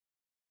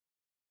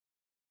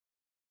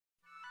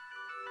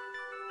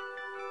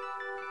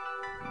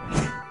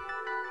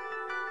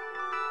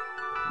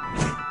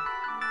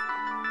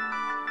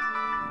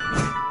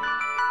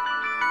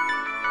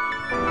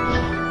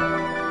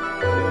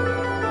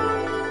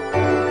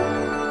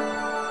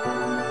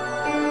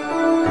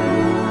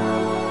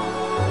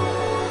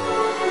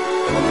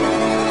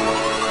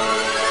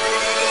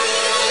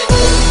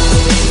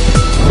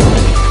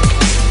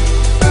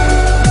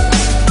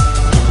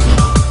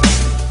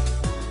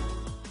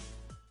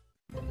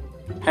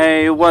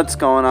Hey, what's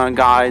going on,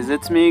 guys?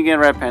 It's me again,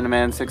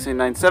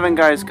 PandaMan6897,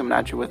 guys, coming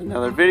at you with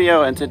another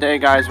video. And today,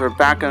 guys, we're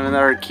back on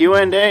another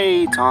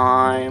Q&A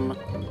time.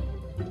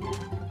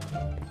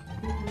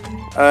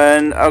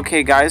 And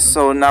okay, guys,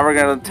 so now we're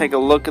gonna take a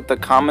look at the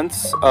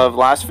comments of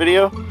last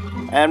video,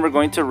 and we're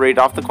going to read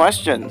off the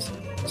questions.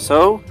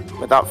 So,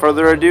 without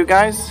further ado,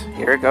 guys,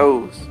 here it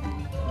goes.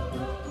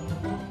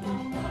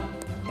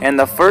 And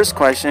the first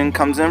question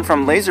comes in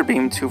from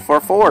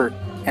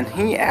LaserBeam244, and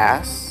he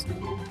asks,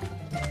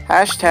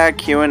 hashtag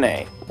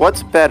Q&A,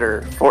 what's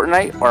better,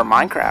 Fortnite or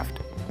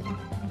Minecraft?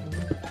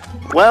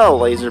 Well,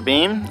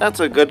 LaserBeam, that's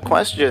a good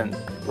question.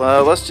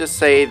 Well, let's just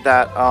say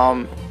that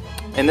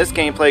in this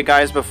gameplay,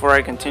 guys, before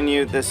I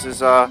continue, this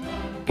is a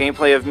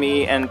gameplay of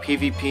me and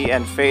PvP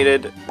and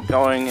Faded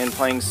going and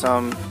playing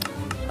some,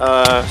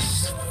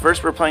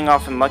 first we're playing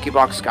off in Lucky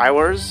Block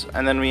Skywars,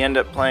 and then we end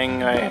up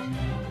playing a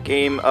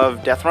game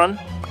of Death Run.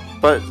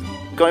 But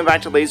going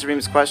back to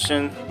LaserBeam's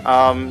question,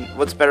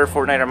 what's better,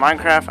 Fortnite or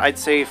Minecraft? I'd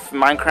say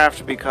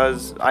Minecraft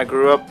because I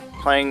grew up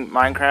playing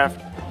Minecraft,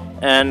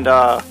 and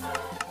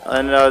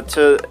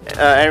to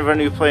everyone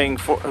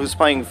who's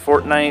playing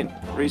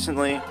Fortnite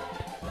recently,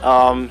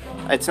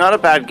 it's not a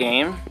bad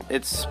game.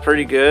 It's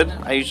pretty good.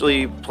 I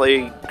usually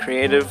play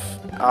creative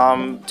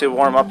to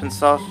warm up and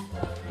stuff.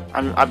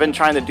 I've been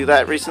trying to do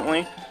that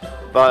recently,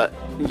 but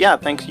yeah,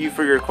 thank you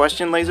for your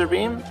question,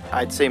 LaserBeam.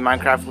 I'd say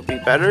Minecraft would be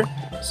better.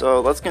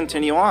 So let's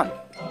continue on.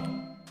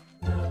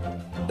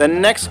 The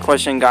next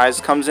question,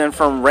 guys, comes in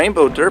from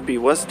Rainbow Derpy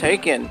Was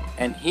Taken,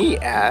 and he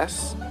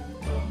asks,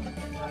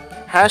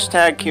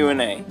 hashtag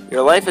Q&A,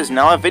 your life is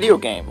now a video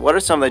game. What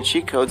are some of the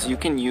cheat codes you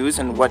can use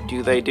and what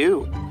do they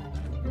do?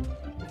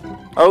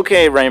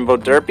 Okay, Rainbow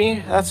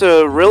Derpy, that's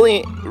a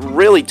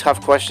really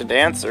tough question to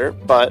answer,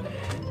 but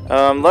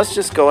let's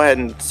just go ahead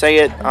and say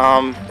it.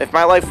 If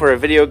my life were a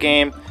video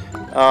game,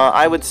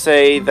 I would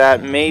say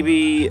that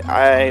maybe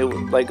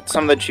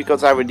some of the cheat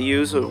codes I would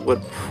use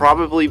would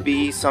probably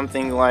be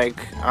something like,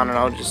 I don't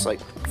know, just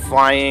like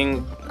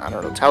flying, I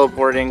don't know,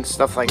 teleporting,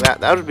 stuff like that.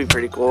 That would be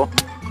pretty cool.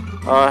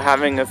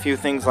 Having a few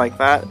things like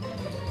that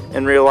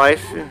in real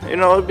life, you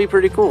know, it would be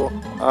pretty cool.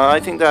 I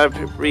think that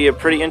would be a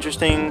pretty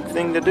interesting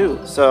thing to do.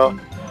 So,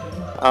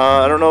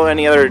 I don't know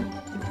any other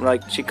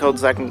like cheat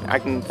codes I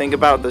can think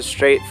about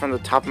straight from the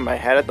top of my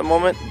head at the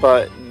moment,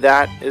 but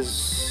that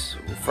is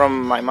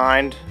from my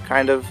mind,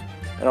 kind of,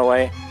 in a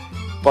way.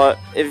 But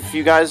if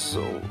you guys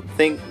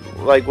think,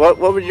 like, what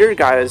would your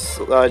guys'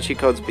 cheat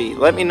codes be?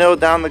 Let me know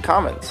down in the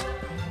comments.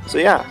 So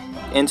yeah,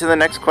 into the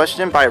next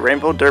question by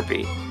Rainbow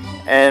Derpy.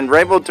 And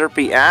Rainbow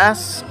Derpy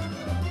asks,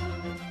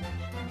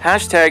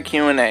 hashtag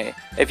Q&A,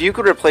 if you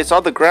could replace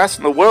all the grass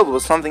in the world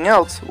with something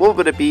else, what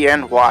would it be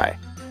and why?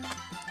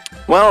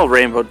 Well,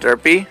 Rainbow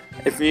Derpy,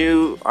 if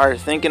you are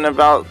thinking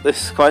about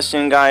this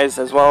question, guys,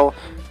 as well,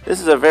 this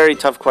is a very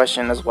tough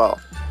question as well.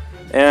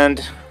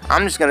 And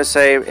I'm just gonna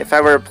say, if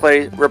I were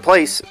to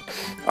replace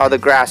all the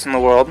grass in the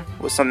world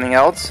with something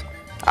else,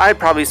 I'd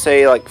probably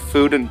say like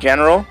food in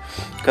general,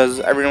 because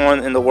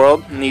everyone in the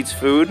world needs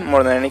food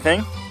more than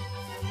anything.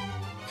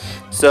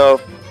 So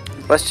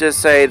let's just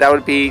say that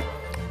would be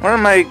one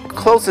of my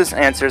closest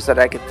answers that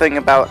I could think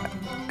about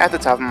at the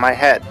top of my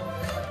head.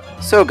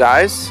 So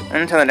guys,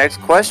 into the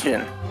next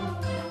question.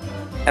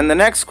 And the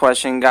next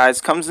question, guys,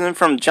 comes in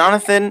from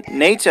Jonathan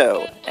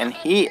Nato, and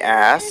he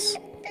asks,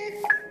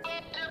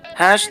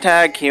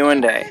 hashtag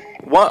Q&A,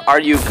 what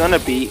are you gonna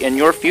be in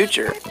your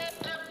future?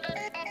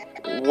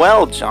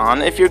 Well,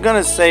 John, if you're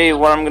gonna say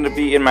what I'm gonna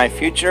be in my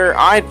future,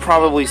 I'd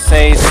probably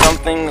say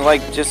something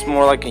like just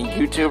more like a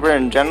YouTuber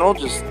in general.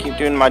 Just keep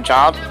doing my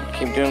job,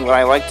 keep doing what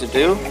I like to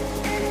do.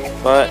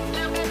 But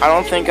I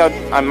don't think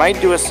I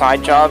might do a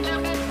side job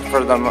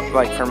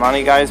for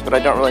money, guys, but I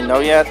don't really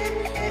know yet.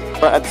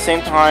 But at the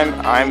same time,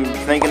 I'm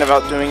thinking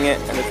about doing it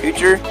in the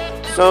future.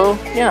 So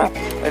yeah,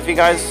 if you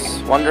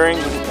guys wondering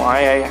why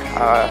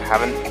I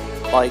haven't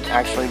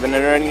actually been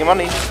earning any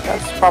money,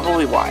 that's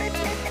probably why.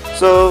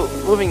 So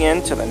moving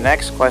into the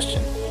next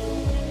question.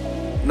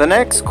 The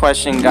next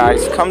question,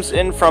 guys, comes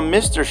in from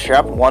Mr.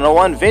 Shep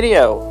 101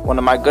 Video, one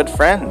of my good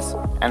friends,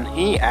 and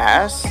he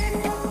asks,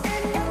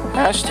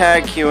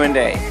 hashtag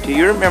Q&A, do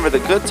you remember the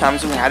good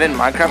times we had in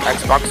Minecraft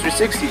Xbox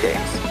 360 days?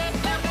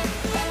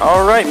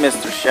 Alright,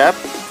 Mr. Shep,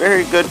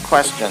 very good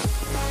question.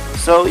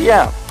 So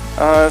yeah,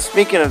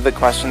 speaking of the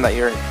question that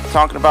you're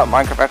talking about,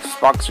 Minecraft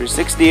Xbox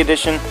 360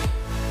 edition,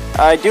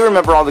 I do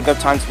remember all the good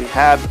times we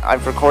had.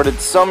 I've recorded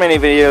so many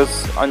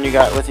videos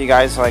with you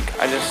guys, like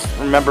I just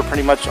remember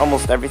pretty much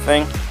almost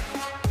everything.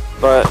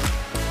 But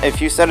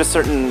if you said a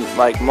certain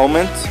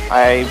moment,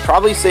 I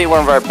probably say one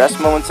of our best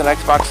moments in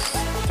Xbox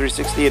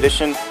 360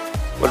 edition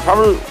would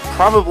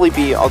probably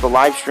be all the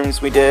live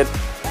streams we did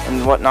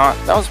and whatnot.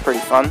 That was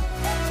pretty fun.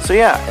 So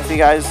yeah, if you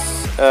guys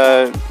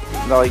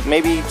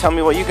maybe tell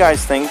me what you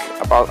guys think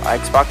about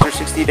Xbox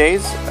 360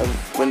 days,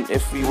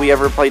 if we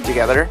ever played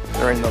together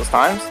during those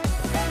times.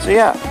 So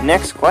yeah,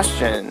 next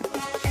question.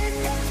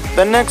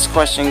 The next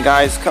question,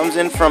 guys, comes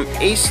in from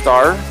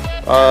AStar,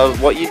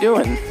 what you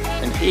doing?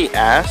 And he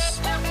asks,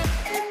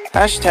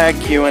 Hashtag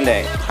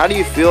QandA. How do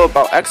you feel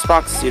about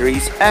Xbox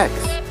Series X?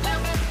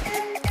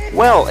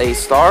 Well,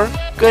 AStar,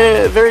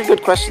 very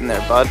good question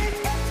there, bud.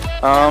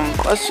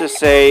 Let's just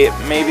say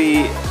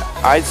maybe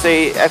I'd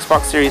say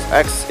Xbox Series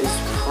X is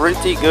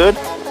pretty good.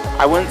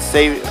 I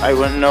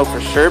wouldn't know for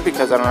sure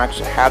because I don't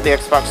actually have the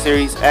Xbox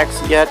Series X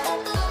yet,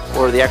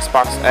 or the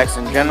Xbox X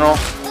in general,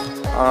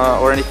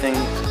 or anything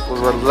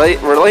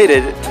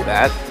related to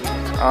that.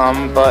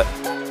 But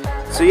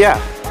so yeah,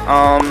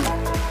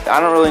 I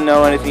don't really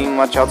know anything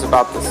much else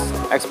about this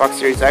Xbox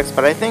Series X,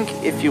 but I think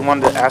if you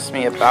wanted to ask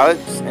me about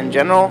it in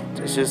general,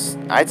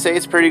 I'd say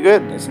it's pretty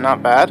good. It's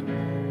not bad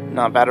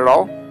at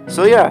all.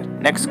 So yeah,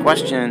 next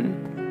question.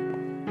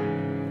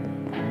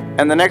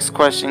 And the next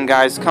question,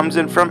 guys, comes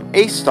in from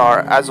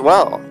AStar as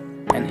well,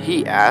 and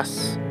he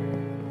asks,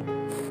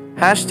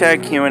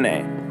 hashtag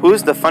Q&A. Who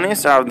is the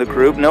funniest out of the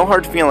group? No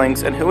hard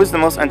feelings. And who is the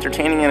most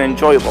entertaining and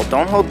enjoyable?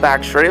 Don't hold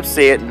back. Straight up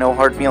say it. No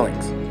hard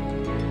feelings.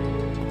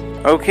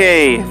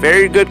 Okay,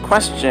 very good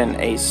question,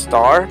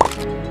 AStar.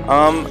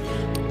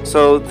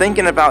 So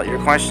thinking about your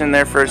question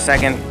there for a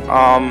second,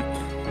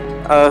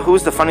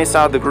 who's the funniest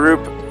out of the group?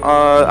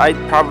 I'd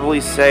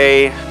probably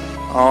say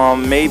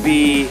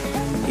maybe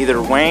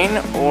either Wayne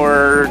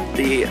or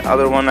the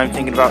other one I'm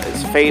thinking about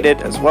is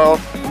Faded as well.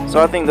 So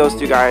I think those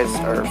two guys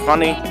are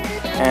funny.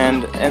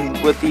 And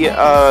with the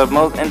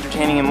most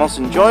entertaining and most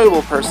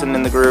enjoyable person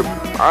in the group,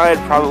 I'd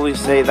probably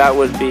say that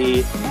would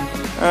be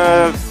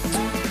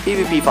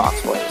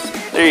pvpfoxxplayzz.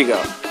 There you go.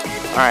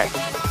 Alright,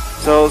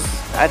 so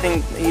I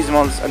think he's the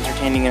most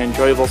entertaining and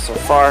enjoyable so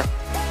far.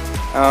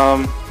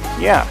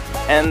 Yeah,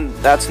 and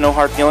that's no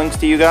hard feelings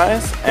to you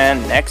guys.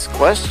 And next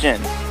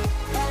question.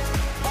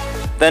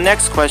 The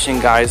next question,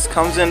 guys,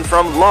 comes in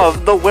from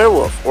Love the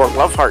Werewolf, or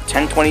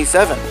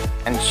Loveheart1027,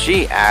 and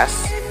she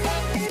asks,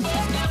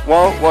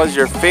 what was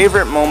your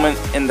favorite moment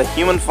in the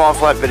Human Fall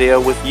Flat video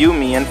with you,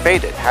 me, and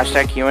Faded?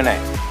 Hashtag Q&A.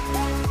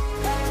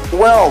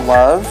 Well,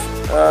 Love,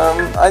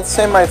 I'd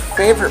say my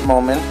favorite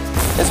moment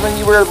is when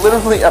you were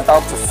literally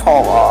about to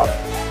fall off.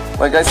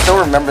 Like, I still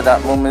remember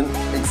that moment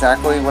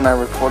exactly when I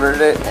recorded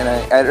it and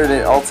I edited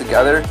it all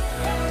together.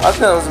 I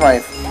think that was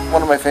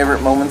one of my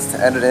favorite moments to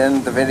edit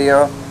in the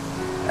video.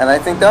 And I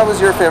think that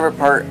was your favorite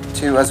part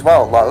too as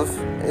well, Love,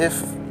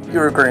 if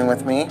you're agreeing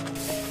with me.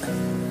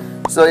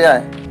 So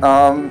yeah,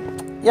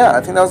 yeah,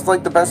 I think that was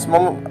like the best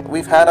moment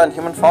we've had on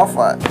Human Fall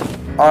Flat.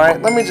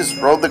 Alright, let me just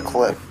roll the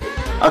clip.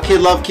 Okay,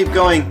 Love, keep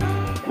going.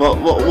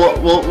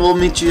 We'll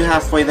meet you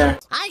halfway there.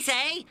 I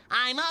say,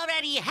 I'm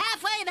already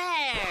halfway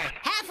there!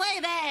 Halfway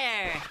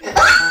there!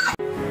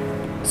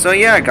 So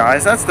yeah,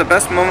 guys, that's the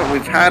best moment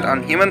we've had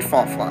on Human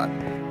Fall Flat.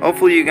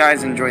 Hopefully you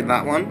guys enjoyed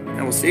that one,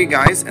 and we'll see you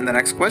guys in the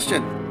next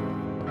question.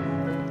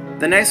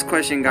 The next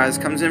question, guys,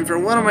 comes in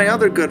from one of my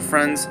other good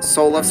friends,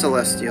 Soul of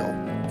Celestial,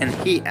 and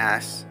he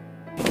asks,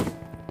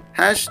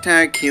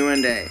 hashtag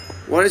Q&A.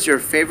 What is your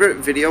favorite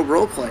video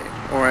roleplay?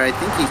 Or I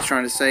think he's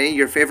trying to say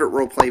your favorite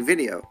roleplay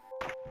video.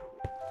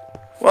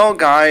 Well,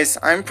 guys,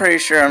 I'm pretty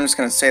sure I'm just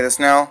going to say this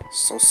now.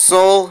 So,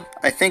 Soul,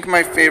 I think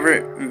my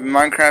favorite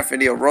Minecraft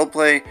video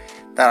roleplay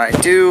that I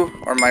do,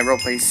 or my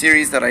roleplay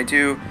series that I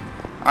do,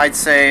 I'd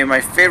say my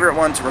favorite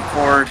one to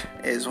record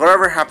is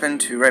Whatever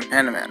Happened to Red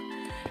Panda Man.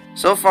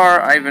 So far,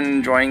 I've been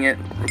enjoying it,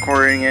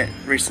 recording it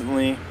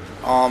recently.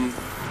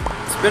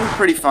 It's been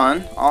pretty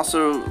fun.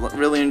 Also,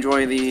 really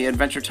enjoy the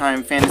Adventure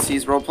Time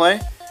Fantasies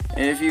roleplay.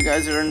 And if you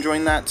guys are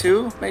enjoying that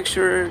too, make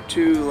sure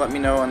to let me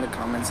know in the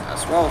comments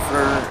as well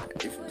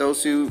for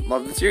those who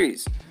love the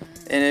series.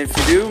 And if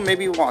you do,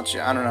 maybe watch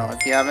it. I don't know.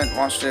 If you haven't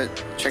watched it,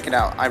 check it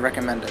out. I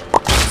recommend it.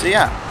 So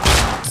yeah.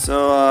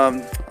 So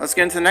let's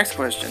get into the next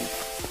question.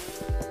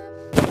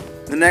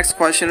 The next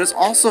question is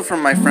also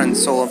from my friend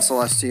Soul of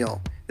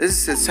Celestial. This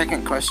is his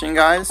second question,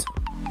 guys,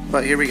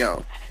 but here we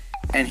go.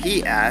 And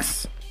he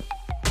asks,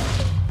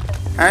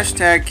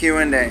 hashtag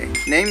Q&A.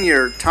 Name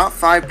your top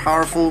 5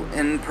 powerful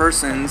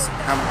in-persons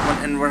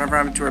and whatever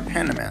happened to a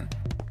Panda Man.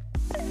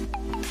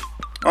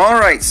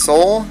 Alright,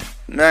 Soul.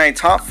 My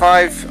top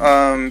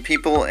 5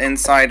 people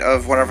inside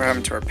of Whatever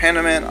Happened to Our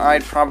Panda Man,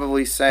 I'd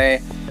probably say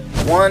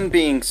 1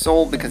 being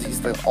Soul because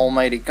he's the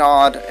almighty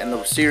god in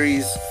the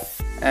series.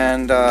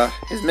 And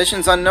his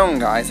mission's unknown,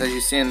 guys, as you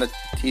see in the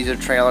teaser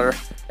trailer.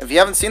 If you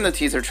haven't seen the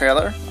teaser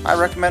trailer, I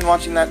recommend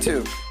watching that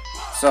too.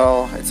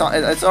 So it's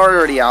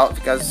already out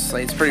because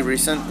it's pretty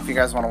recent if you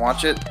guys want to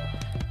watch it.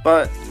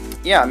 But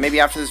yeah, maybe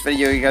after this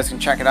video you guys can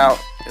check it out.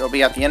 It'll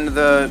be at the end of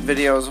the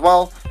video as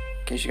well,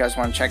 in case you guys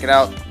want to check it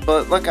out.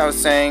 But like I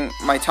was saying,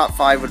 my top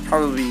 5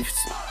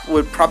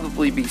 would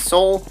probably be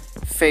Soul,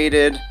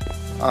 Faded,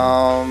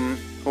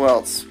 who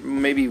else?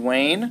 Maybe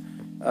Wayne.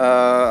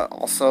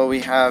 Also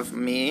we have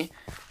me.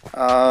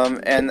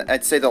 And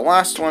I'd say the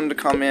last one to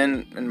come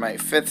in my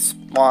 5th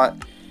spot,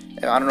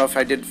 I don't know if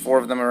I did 4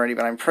 of them already,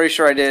 but I'm pretty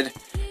sure I did.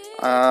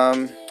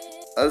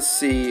 Let's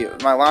see,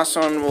 my last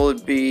one will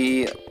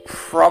be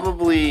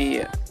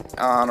probably,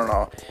 I don't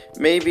know,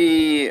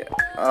 maybe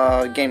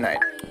game night.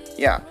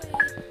 Yeah.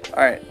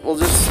 Alright, we'll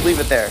just leave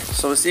it there.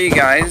 So we'll see you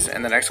guys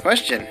in the next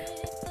question.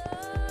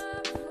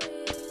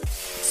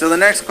 So the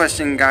next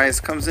question, guys,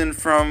 comes in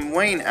from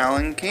Wayne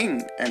Allen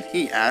King, and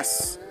he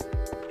asks,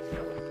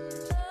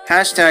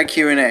 hashtag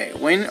Q&A,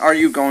 when are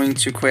you going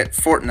to quit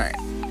Fortnite?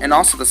 And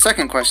also the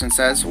second question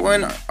says,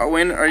 when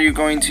are you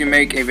going to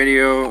make a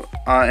video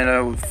in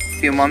a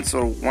few months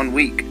or 1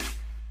 week?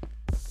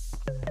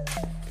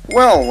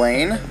 Well,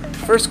 Wayne,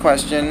 first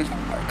question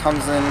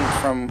comes in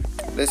from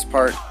this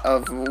part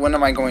of when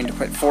am I going to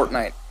quit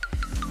Fortnite?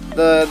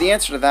 The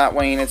answer to that,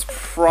 Wayne, it's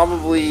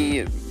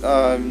probably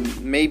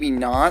maybe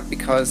not,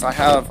 because I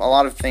have a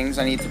lot of things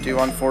I need to do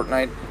on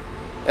Fortnite.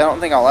 I don't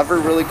think I'll ever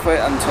really quit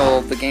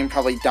until the game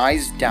probably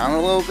dies down a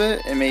little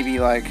bit, and maybe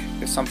like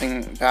if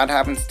something bad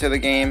happens to the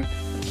game,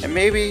 and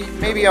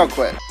maybe I'll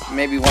quit.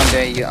 Maybe one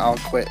day I'll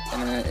quit,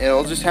 and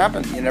it'll just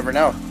happen. You never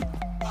know.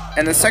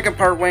 And the second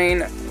part,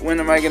 Wayne, when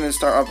am I going to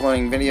start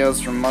uploading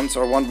videos from months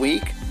or 1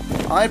 week?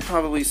 I'd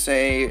probably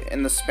say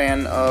in the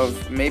span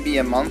of maybe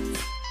a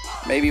month,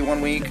 maybe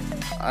 1 week.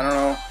 I don't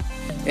know.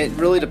 It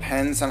really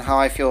depends on how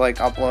I feel like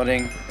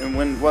uploading and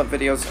what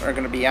videos are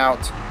going to be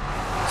out.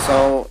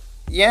 So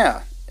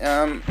yeah,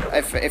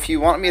 if you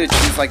want me to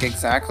choose like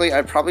exactly,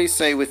 I'd probably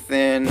say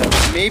within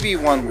maybe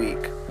 1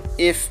 week,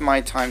 if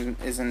my time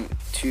isn't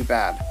too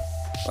bad,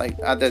 like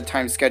the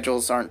time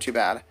schedules aren't too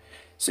bad.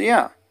 So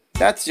yeah,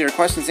 that's your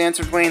questions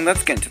answered, Wayne.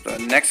 Let's get into the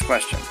next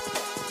question.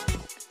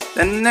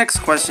 The next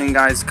question,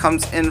 guys,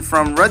 comes in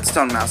from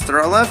Redstone Master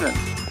 11,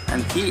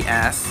 and he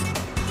asks,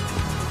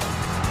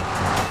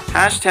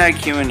 hashtag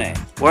Q&A,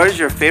 what is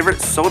your favorite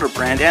soda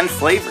brand and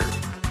flavor?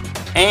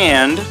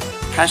 And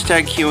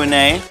hashtag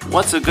Q&A,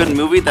 what's a good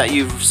movie that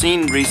you've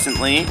seen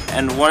recently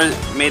and what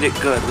made it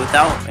good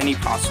without any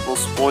possible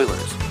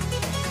spoilers?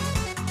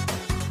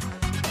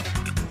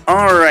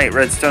 Alright,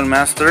 Redstone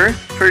Master,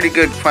 pretty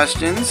good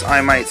questions, I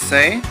might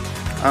say.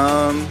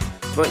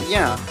 But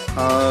yeah,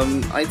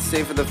 I'd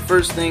say for the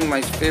first thing,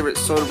 my favorite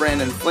soda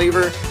brand and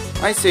flavor,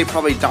 I'd say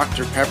probably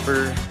Dr.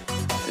 Pepper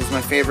is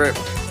my favorite.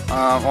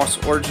 Also,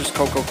 or just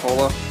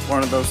Coca-Cola.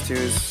 One of those two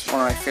is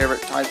one of my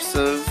favorite types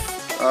of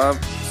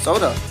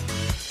soda.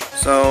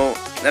 So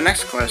the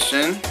next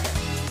question.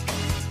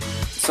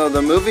 So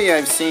the movie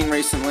I've seen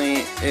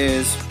recently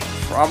is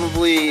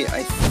probably,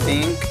 I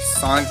think,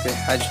 Sonic the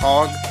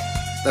Hedgehog,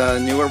 the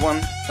newer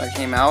one that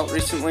came out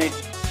recently.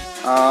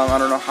 I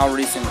don't know how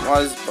recent it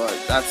was, but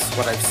that's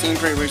what I've seen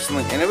pretty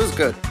recently, and it was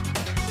good.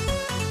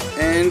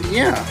 And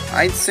yeah,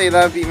 I'd say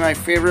that would be my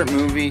favorite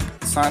movie,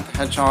 Sonic the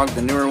Hedgehog,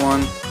 the newer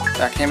one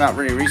that came out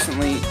really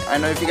recently. I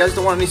know if you guys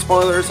don't want any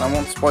spoilers, I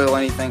won't spoil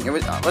anything. It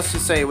was, let's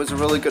just say it was a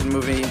really good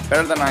movie,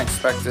 better than I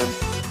expected.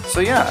 So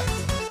yeah,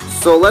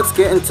 so let's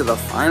get into the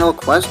final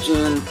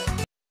question.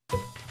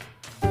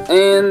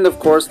 And of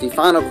course, the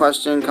final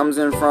question comes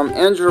in from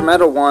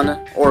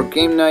Andromeda1 or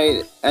Game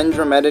Night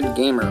Andrometed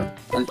Gamer,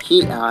 and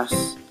he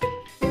asks,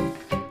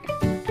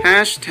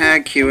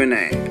 hashtag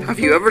Q&A, have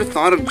you ever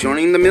thought of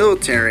joining the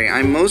military?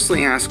 I'm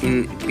mostly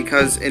asking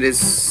because it is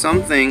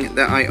something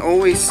that I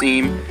always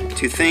seem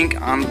to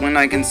think on when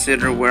I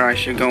consider where I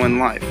should go in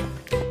life.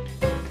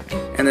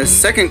 And the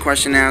second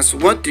question asks,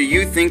 what do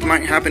you think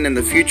might happen in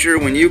the future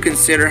when you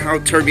consider how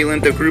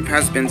turbulent the group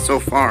has been so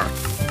far?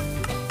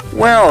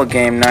 Well,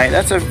 Game Night,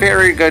 that's a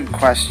very good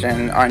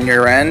question on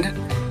your end.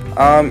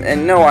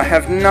 And no, I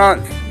have not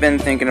been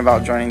thinking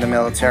about joining the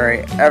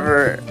military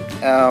ever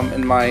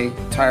in my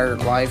entire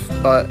life,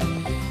 but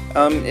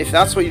if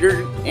that's what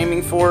you're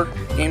aiming for,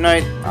 Game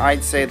Night,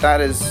 I'd say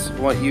that is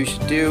what you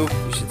should do.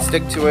 You should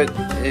stick to it,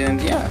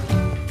 and yeah,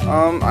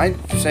 I'd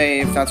say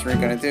if that's what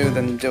you're gonna do,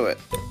 then do it.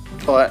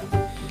 But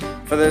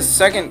for the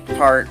second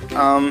part,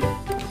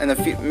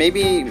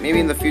 maybe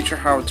in the future,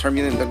 how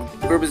turbulent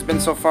the group has been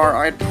so far,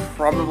 I'd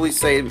probably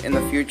say in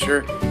the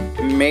future,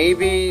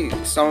 maybe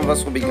some of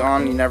us will be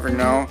gone, you never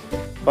know.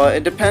 But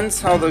it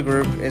depends how the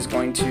group is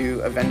going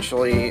to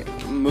eventually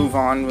move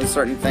on with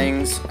certain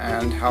things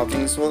and how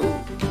things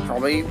will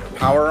probably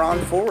power on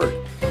forward.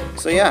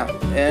 So yeah,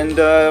 and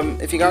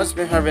if you guys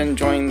have been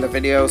enjoying the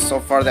videos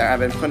so far that I've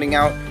been putting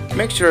out,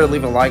 make sure to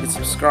leave a like and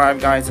subscribe,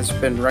 guys. It's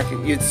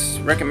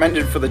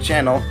recommended for the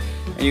channel,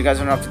 and you guys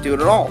don't have to do it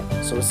at all.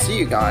 So we'll see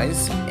you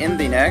guys in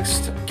the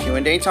next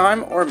Q&A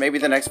time, or maybe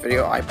the next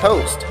video I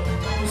post.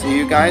 See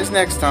you guys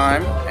next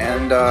time,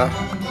 and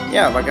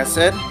yeah, like I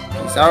said,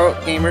 peace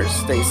out, gamers,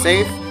 stay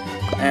safe,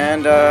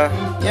 and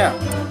yeah,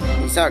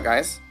 peace out,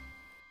 guys.